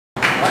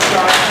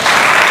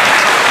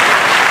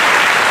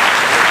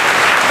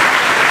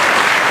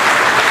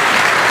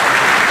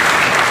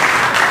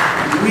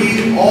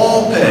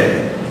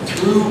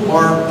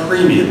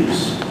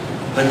premiums,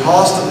 the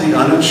cost of the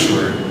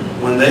uninsured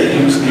when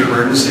they use the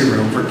emergency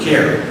room for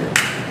care.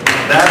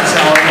 That's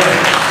how it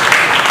works.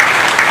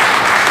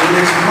 And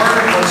it's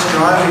part of what's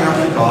driving up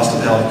the cost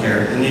of health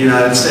care in the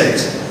United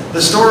States.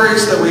 The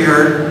stories that we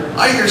heard,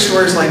 I hear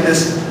stories like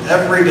this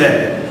every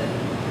day.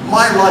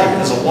 My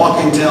life is a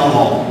walking town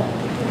hall.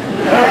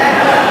 You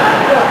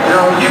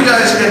know, you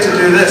guys get to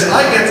do this.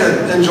 I get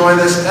to enjoy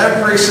this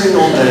every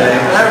single day,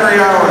 every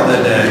hour of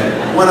the day,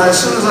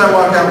 as soon as I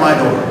walk out my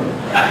door.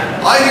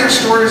 I hear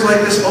stories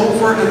like this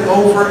over and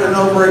over and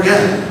over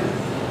again.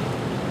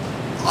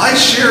 I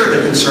share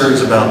the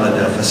concerns about the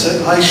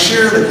deficit. I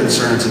share the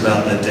concerns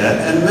about the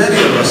debt, and many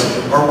of us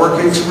are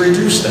working to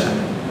reduce that.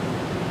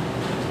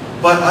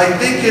 But I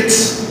think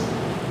it's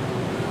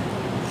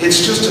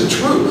just a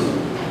truth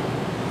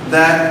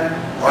that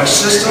our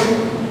system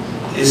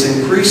is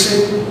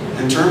increasing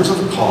in terms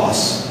of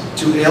costs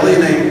to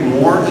alienate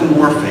more and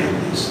more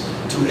families,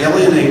 to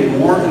alienate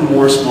more and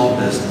more small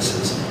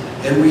businesses,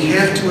 and we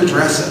have to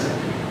address it.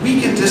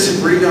 We can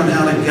disagree on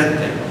how to get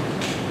there,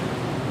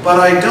 but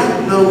I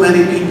don't know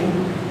many people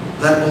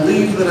that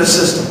believe that a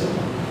system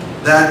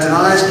that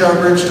denies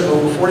coverage to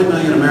over 40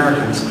 million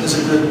Americans is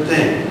a good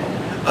thing.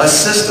 A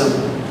system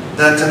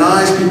that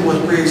denies people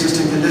with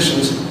pre-existing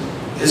conditions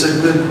is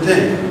a good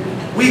thing.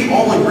 We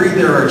all agree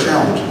there are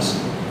challenges.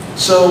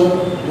 So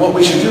what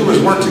we should do is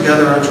work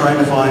together on trying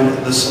to find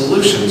the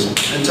solutions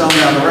and tone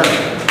down the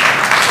rhetoric.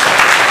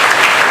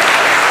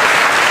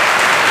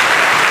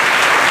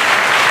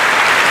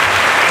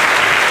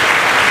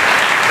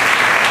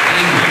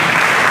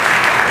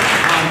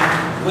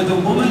 With the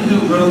woman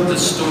who wrote the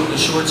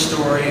short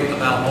story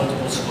about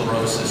multiple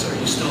sclerosis, are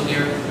you still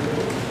here?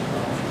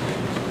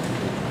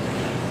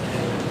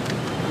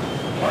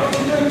 Why don't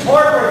you do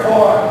tort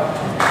reform?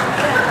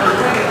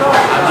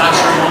 I'm not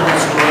sure multiple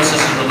sclerosis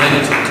is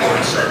related to the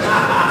tort, sir.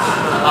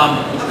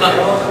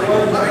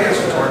 Let me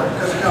answer tort,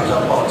 because it comes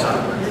up all the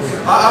time.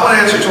 I want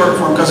to answer tort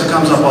reform because it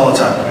comes up all the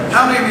time.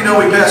 How many of you know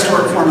we passed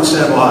tort reform in the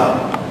state of Ohio?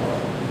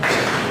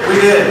 We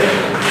did.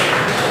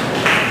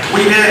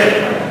 We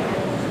did.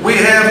 We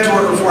have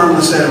tort reform in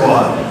the state of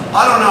Ohio.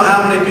 I don't know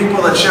how many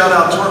people that shout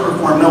out tort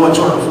reform know what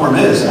tort reform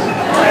is.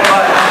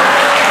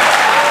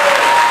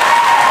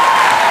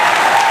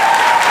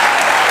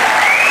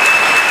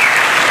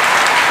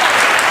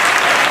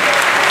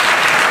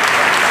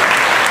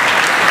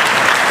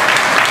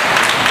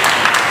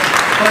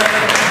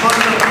 But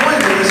the point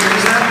is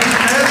that we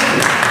passed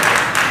it.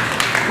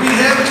 We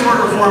have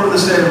tort reform in the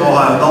state of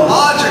Ohio. The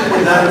logic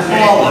would then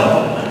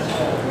follow.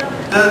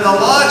 The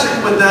logic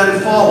would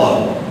then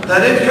follow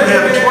that if you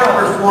have tort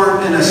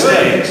reform in a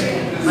state,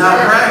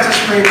 malpractice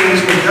premiums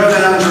would go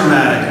down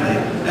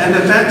dramatically and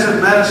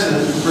defensive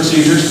medicine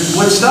procedures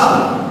would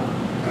stop.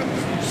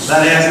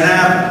 That hasn't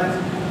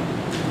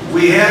happened.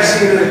 We have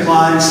seen a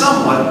decline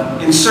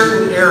somewhat in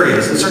certain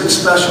areas, in certain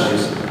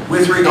specialties,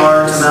 with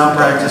regard to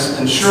malpractice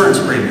insurance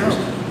premiums.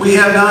 We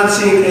have not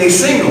seen a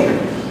single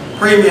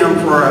premium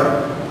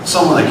for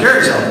someone that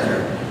carries health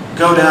care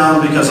go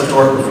down because of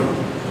tort reform.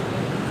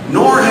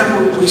 Nor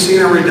have we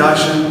seen a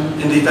reduction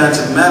in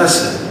defensive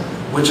medicine,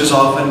 which is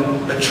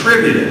often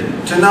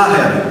attributed to not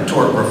having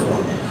tort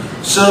reform.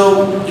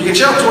 So you can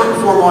shout tort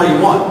reform all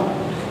you want,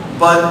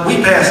 but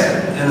we passed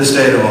it in the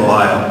state of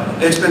Ohio.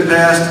 It's been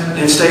passed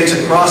in states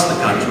across the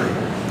country,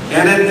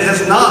 and it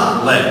has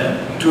not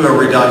led to a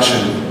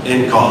reduction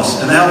in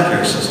costs in the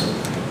healthcare system.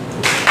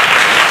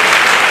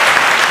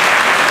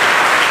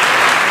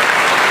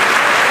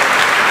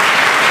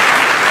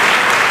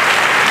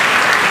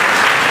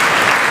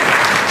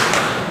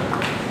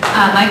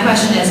 My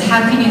question is,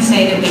 how can you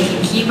say that we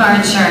can keep our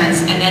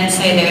insurance and then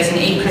say there's an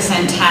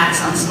 8%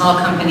 tax on small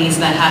companies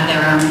that have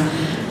their own?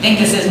 I think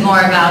this is more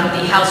about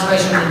the House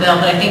version of the bill,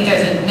 but I think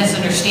there's a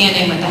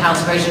misunderstanding with the House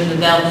version of the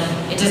bill.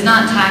 It does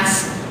not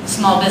tax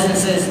small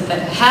businesses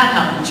that have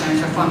health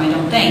insurance reform, I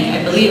don't think.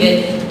 I believe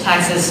it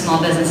taxes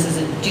small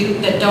businesses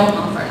that don't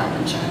offer health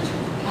insurance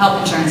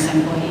to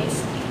employees.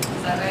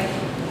 Is that right?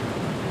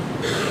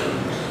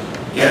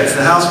 Yeah, it's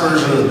the House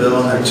version of the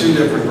bill, and there are two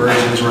different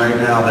versions right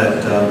now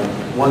that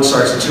one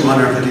starts at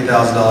 $250,000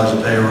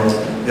 of payroll,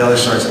 the other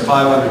starts at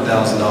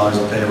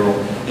 $500,000 of payroll.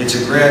 It's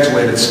a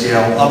graduated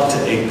scale up to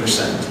 8%.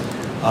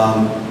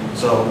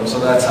 So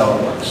that's how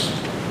it works.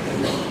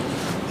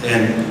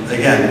 And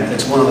again,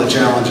 it's one of the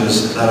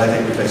challenges that I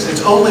think we face.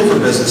 It's only for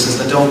businesses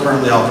that don't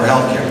currently offer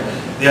health care.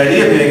 The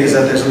idea being is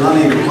that there's an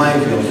uneven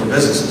playing field for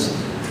businesses,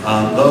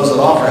 those that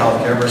offer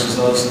health care versus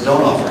those that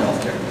don't offer health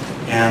care,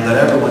 and that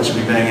everyone should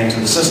be paying into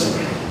the system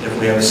if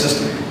we have a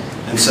system.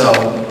 And so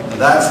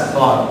that's the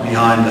thought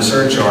behind the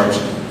surcharge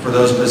for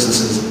those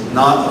businesses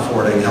not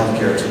affording health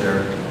care to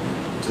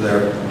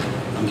their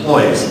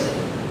employees.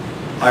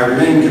 I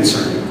remain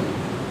concerned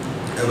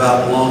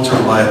about the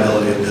long-term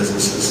viability of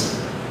businesses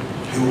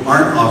who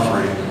aren't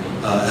offering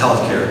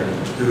health care,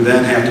 who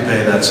then have to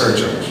pay that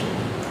surcharge.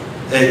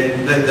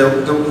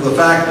 The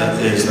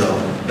fact is, though,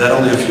 that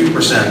only a few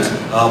percent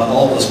of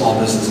all the small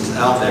businesses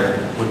out there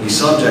would be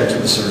subject to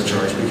the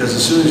surcharge, because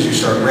as soon as you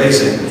start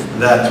raising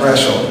that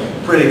threshold,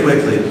 pretty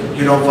quickly,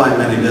 you don't find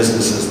many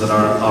businesses that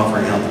aren't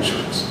offering health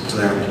insurance to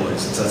their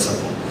employees. It's that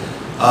simple.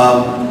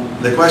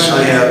 The question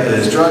I have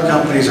is, drug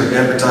companies are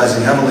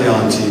advertising heavily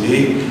on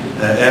TV,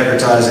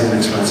 advertising an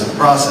expensive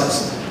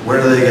process.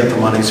 Where do they get the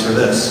monies for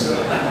this?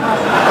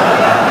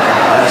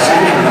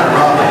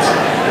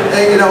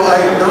 Hey, you know,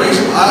 the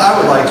reason I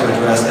would like to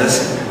address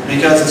this,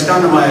 because it's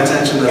come to my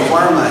attention that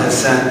pharma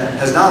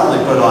has not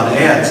only put on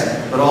ads,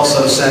 but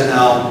also sent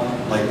out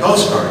like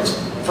postcards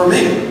for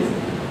me.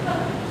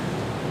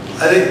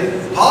 I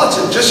think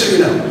politics, just so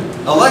you know,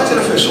 elected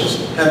officials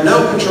have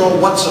no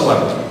control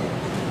whatsoever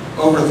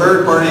over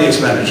third-party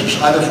expenditures,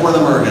 either for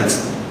them or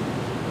against them.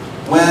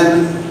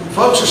 When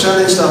folks are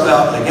sending stuff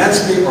out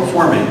against me or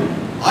for me,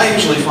 I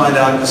usually find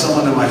out because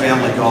someone in my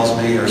family calls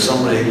me, or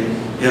somebody,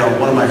 you know,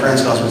 one of my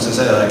friends calls me and says,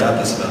 hey, I got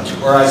this about you,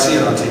 or I see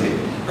it on TV,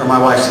 or my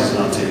wife sees it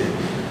on TV.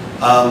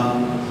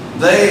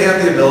 They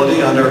have the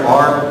ability under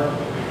our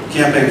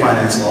campaign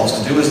finance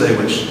laws to do as they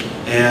wish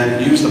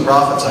and use the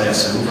profits, I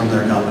assume, from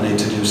their company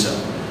to do so.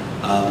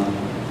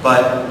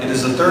 But it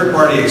is a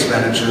third-party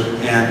expenditure,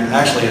 and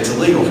actually it's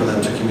illegal for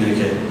them to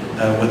communicate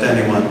with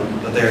anyone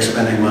that they are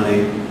spending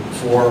money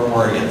for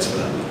or against for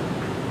them.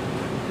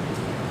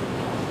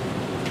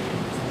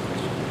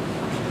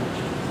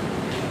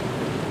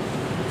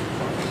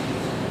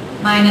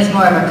 Mine is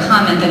more of a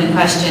comment than a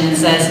question. It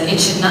says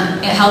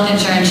health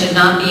insurance should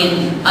not be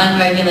an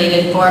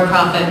unregulated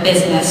for-profit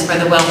business for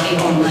the wealthy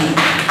only.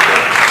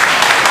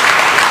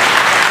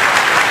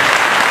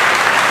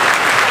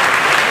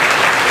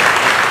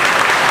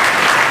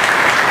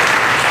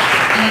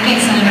 And I think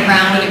Senator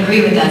Brown would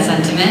agree with that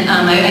sentiment.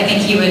 I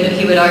think he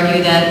would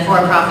argue that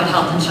for-profit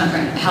health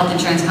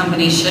insurance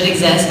companies should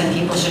exist and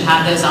people should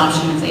have those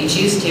options if they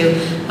choose to,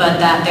 but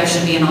that there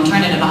should be an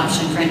alternative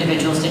option for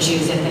individuals to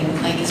choose if they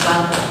would like as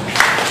well.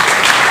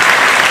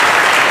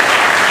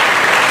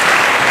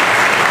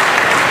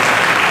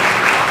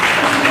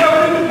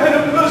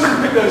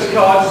 Those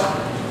cards.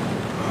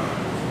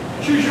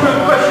 Choose your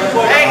own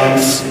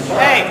questions.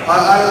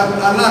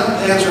 I'm not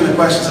answering the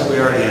questions that we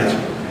already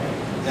answered.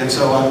 And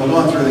so I'm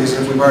going through these.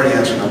 If we've already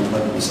answered them,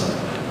 let them decide.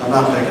 I'm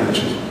not picking and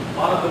choosing.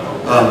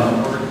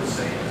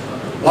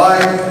 Why,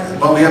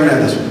 but we haven't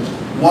had this one.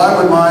 Why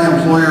would my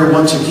employer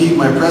want to keep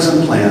my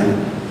present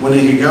plan when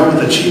he could go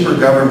with a cheaper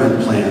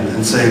government plan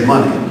and save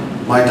money?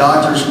 My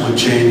doctors would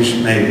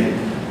change maybe.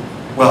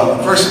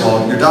 Well, first of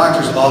all, your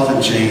doctors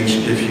often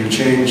change if you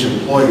change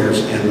employers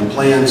and the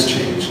plans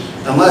change,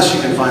 unless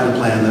you can find a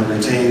plan that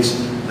retains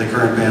the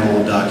current panel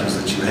of doctors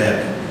that you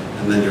have,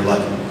 and then you're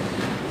lucky.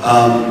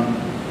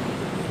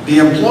 The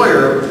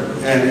employer,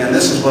 and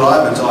this is what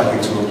I've been talking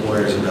to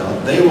employers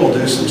about, they will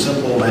do some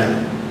simple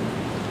math,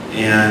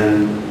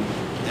 and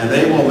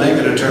they will make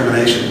a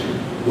determination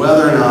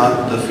whether or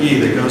not the fee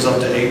that goes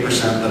up to 8%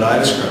 that I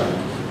described,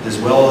 as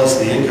well as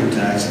the income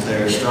tax if they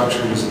are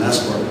structured as an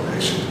S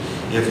corporation,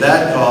 if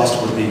that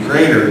cost would be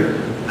greater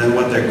than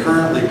what they're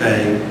currently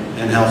paying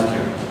in health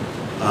care.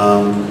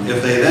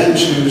 If they then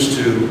choose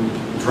to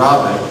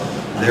drop it,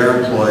 their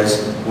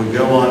employees would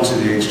go on to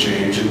the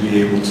exchange and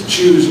be able to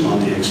choose on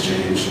the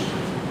exchange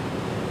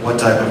what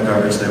type of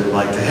coverage they would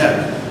like to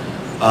have.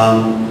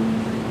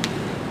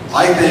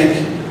 I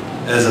think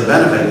as a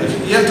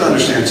benefit, you have to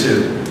understand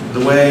too,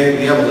 the way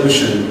the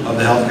evolution of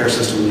the healthcare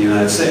system in the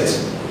United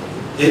States.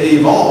 It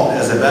evolved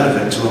as a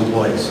benefit to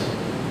employees.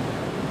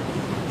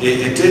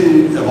 It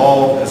didn't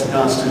evolve as a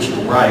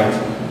constitutional right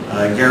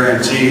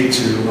guaranteed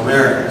to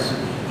Americans.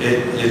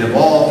 It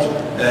evolved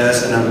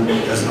as an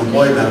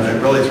employee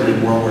benefit really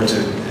through World War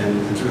II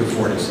and through the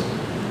 40s.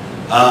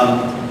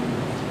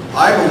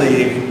 I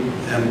believe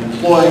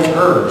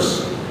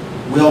employers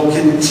will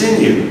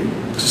continue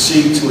to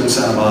seek to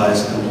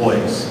incentivize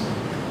employees.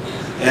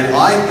 And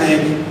I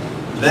think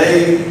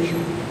they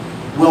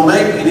will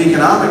make an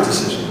economic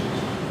decision.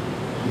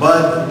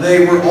 But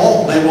they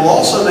will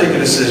also make a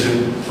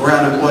decision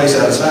around employee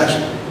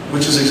satisfaction,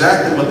 which is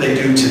exactly what they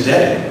do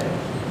today.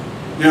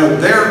 You know,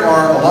 there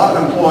are a lot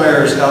of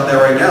employers out there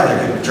right now that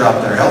could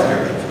drop their health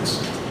care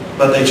benefits,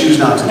 but they choose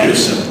not to do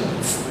so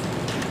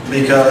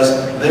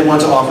because they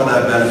want to offer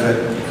that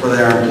benefit for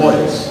their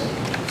employees.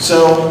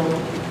 So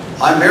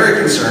I'm very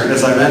concerned,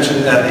 as I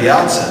mentioned at the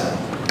outset,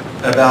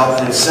 about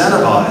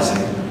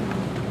incentivizing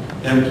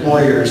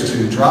employers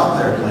to drop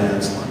their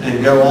plans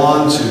and go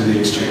on to the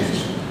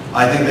exchange.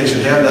 I think they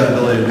should have that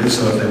ability to do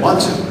so if they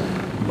want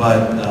to,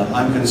 but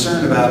I'm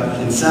concerned about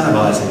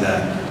incentivizing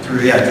that through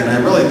the act. And I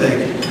really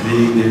think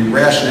the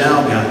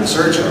rationale behind the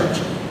surcharge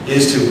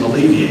is to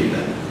alleviate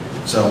that.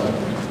 So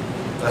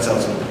that's how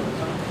it's going.